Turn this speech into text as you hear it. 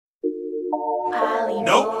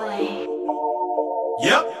Nope.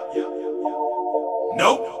 Yep.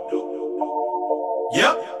 Nope.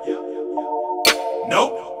 Yep.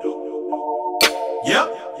 Nope. Yep.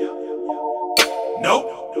 Nope.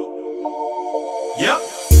 Yep.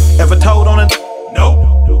 Ever told on a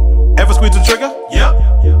Nope. Ever squeezed the trigger?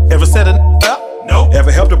 Yep. Ever set a up? Nope.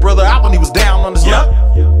 Ever helped a brother out when he was down on his Yep.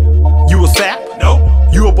 luck? You a sap? Nope.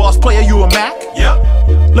 You a boss player? You a Mac?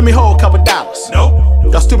 Yep. Let me hold a couple dollars. Nope.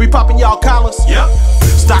 Y'all still be popping y'all collars? Yep.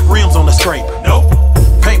 Stock rims on the scrape. Nope.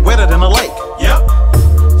 Paint wetter than a lake. Yep.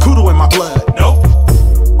 Kudu in my blood. Nope.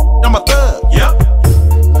 I'm a thug. Yep.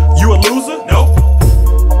 You a loser? Nope.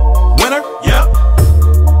 Winner? Yep.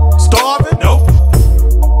 Starving? Nope.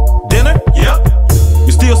 Dinner? Yep.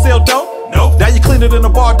 You still sell dope? Nope. Now you cleaner than a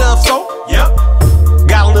bar Dove soap? Yep.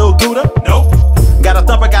 Got a little Gouda? Nope. Got a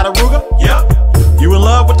thumper, got a Ruger? Yep. You in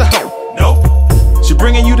love with the hoe? Nope. She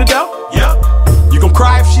bringing you the dough? Yep. You gon'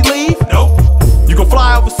 cry if she leave? Nope. You gon'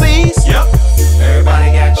 fly overseas? Yep.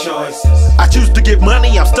 Everybody got choices. I choose to get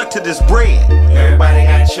money, I'm stuck to this bread. Everybody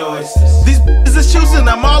got choices. These is choosing,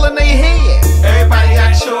 I'm all in their head. Everybody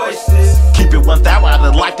got choices. Keep it 1,000 out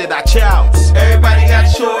of the life that I chose. Everybody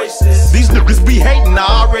got choices. These niggas be hating, I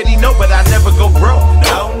already know, but I never go broke.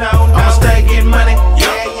 No, no, no. I'ma stay getting money,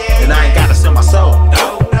 Yeah, yeah. and I ain't gotta sell my soul.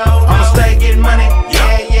 No, no, no. I'ma stay getting money,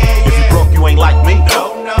 Yeah, yeah, if you yeah. broke, you ain't like me.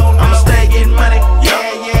 No, no, no. I'ma stay getting money, Yeah,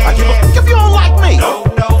 yeah, I give a yeah. fuck if you don't like me. No,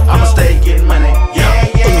 no, I'ma no. stay getting money. Yeah,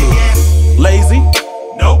 yeah, yeah. Lazy,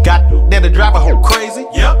 Nope. got that to drive a hoe crazy.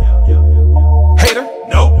 Yep. Hater,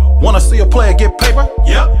 Nope. wanna see a player get paper.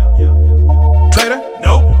 Yep. Traitor,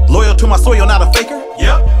 Nope. loyal to my soil, not a faker.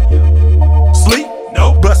 Yep. Sleep,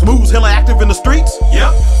 Nope. bust moves, hella active in the streets.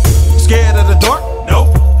 Yep. Scared of the dark, Nope.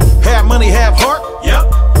 have money, have heart. Yep.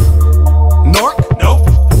 Nork, Nope.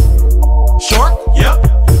 shark,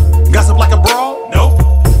 Yep. gossip like a brawl. Nope.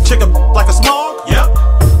 Chick like a smog. Yep.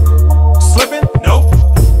 Slipping, Nope.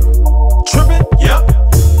 tripping, Yep.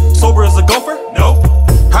 sober as a gopher. Nope.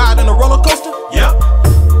 Hide in a roller coaster. Yep.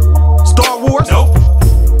 Star Wars, Nope.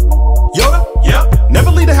 Yoda. Yep.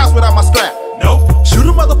 Never leave the house without my strap. Nope. Shoot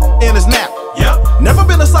a mother in his nap. Yep. Never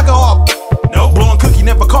been a sucker off. Nope. Blowing cookie,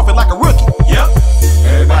 never coughing like a rookie. Yep.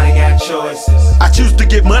 Everybody got choices. I choose to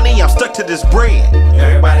get money, I'm stuck to this bread.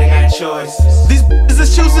 Everybody got choices. These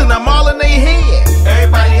is choosing, I'm all in their head.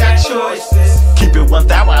 Everybody got choices. Keep it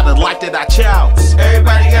 1,000 out of the life that I chose.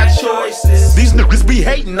 Everybody got choices. These niggas be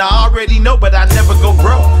hating, I already know, but I never go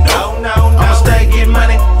broke. No, no, no. I'ma stay getting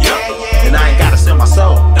money, Yeah, yeah, and I ain't gotta sell my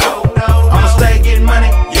soul. No, no, no. I'ma stay getting money,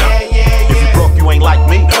 Yeah, yeah, if you yeah. broke, you ain't like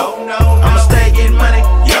me. No, no, no. I'ma stay getting money,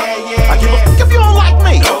 Yeah, yeah, I give a yeah. fuck if you don't like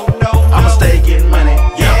me. No, no, no. I'ma stay getting money.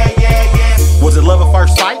 Yeah, yeah, yeah. Was it love at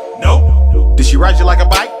first sight? Nope. Did she ride you like a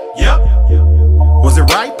bike? Yep. Was it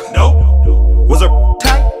ripe? Nope. Was her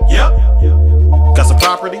tight? Yep. Got some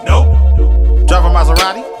property? Nope. Drive a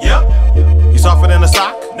Maserati? Yep. You softer than a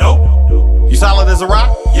sock? Nope. You solid as a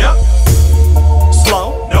rock? Yep.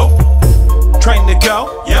 Slow? Nope. Trained to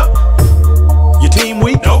go? Yep. Your team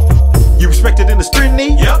weak? Nope. You respected in the street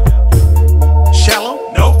knee? Yep. Shallow?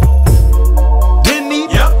 Nope. Didn't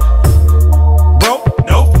need? Yep. Broke?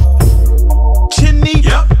 Nope. Chin knee?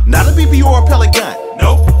 Yep. Not a BB or a pellet gun,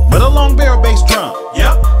 Nope. but a long barrel bass drum.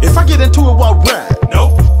 Yep. If I get into it, won't run.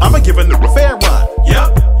 Nope. I'ma give it a fair run.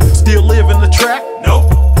 Yep. Still live in the track?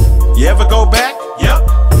 Nope. You ever go back? Yep.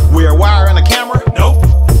 Wear a wire and a camera? Nope.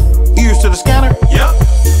 Ears to the scanner? Yep.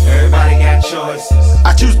 Everybody got choices.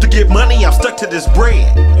 I choose to get money, I'm stuck to this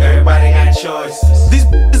bread. Everybody got choices. These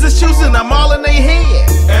is choosing, I'm all in their head.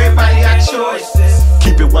 Everybody got choices.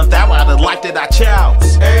 Keep it 1,000 out of the life that I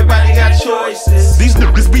chose. Everybody got choices. These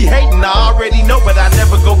niggas be hating, I already know, but I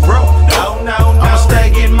never go broke. No, no, no. I'ma stay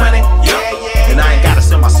getting money,